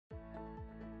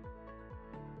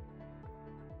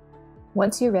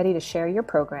Once you're ready to share your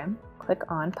program, click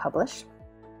on Publish,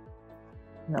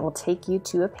 and it will take you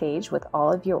to a page with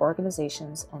all of your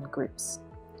organizations and groups.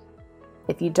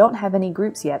 If you don't have any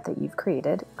groups yet that you've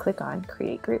created, click on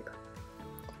Create Group.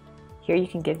 Here you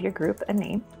can give your group a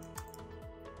name.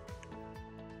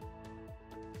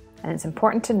 And it's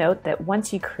important to note that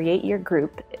once you create your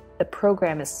group, the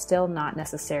program is still not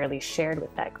necessarily shared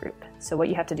with that group. So what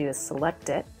you have to do is select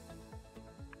it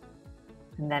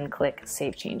and then click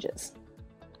Save Changes.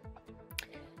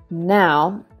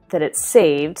 Now that it's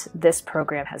saved, this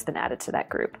program has been added to that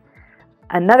group.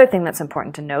 Another thing that's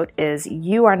important to note is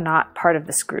you are not part of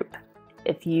this group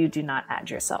if you do not add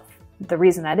yourself. The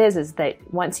reason that is that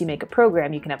once you make a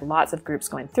program, you can have lots of groups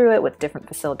going through it with different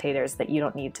facilitators that you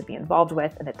don't need to be involved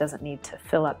with, and it doesn't need to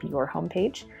fill up your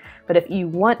homepage. But if you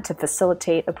want to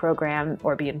facilitate a program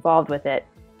or be involved with it,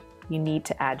 you need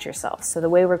to add yourself. So the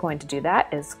way we're going to do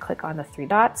that is click on the three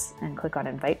dots and click on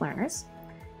Invite Learners.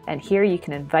 And here you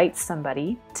can invite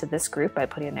somebody to this group by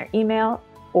putting in their email,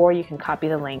 or you can copy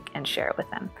the link and share it with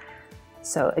them.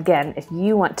 So again, if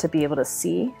you want to be able to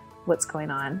see what's going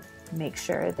on, make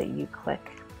sure that you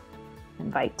click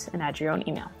Invite and add your own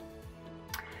email.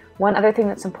 One other thing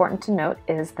that's important to note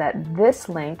is that this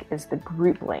link is the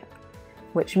group link,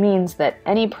 which means that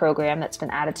any program that's been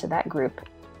added to that group,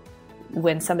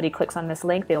 when somebody clicks on this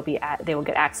link, they will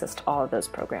get access to all of those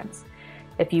programs.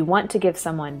 If you want to give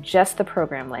someone just the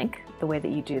program link, the way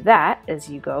that you do that is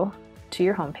you go to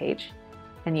your homepage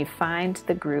and you find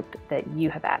the group that you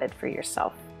have added for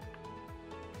yourself.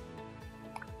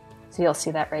 So you'll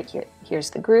see that right here. Here's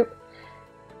the group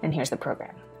and here's the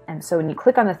program. And so when you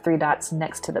click on the three dots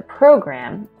next to the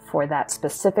program for that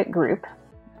specific group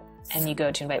and you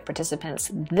go to invite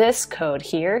participants, this code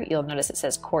here, you'll notice it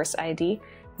says course ID.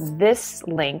 This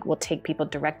link will take people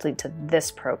directly to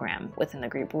this program within the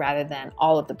group rather than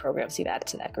all of the programs you've added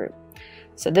to that group.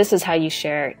 So this is how you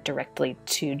share directly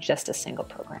to just a single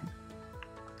program.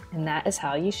 And that is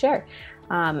how you share.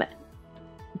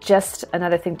 Just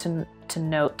another thing to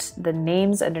note, the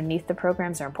names underneath the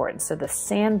programs are important. So the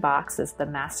sandbox is the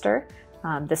master.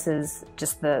 This is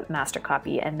just the master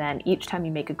copy. And then each time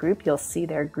you make a group, you'll see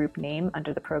their group name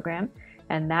under the program.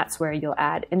 And that's where you'll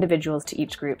add individuals to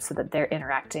each group so that they're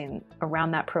interacting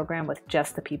around that program with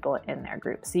just the people in their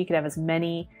group. So you could have as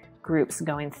many groups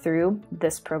going through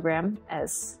this program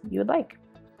as you would like.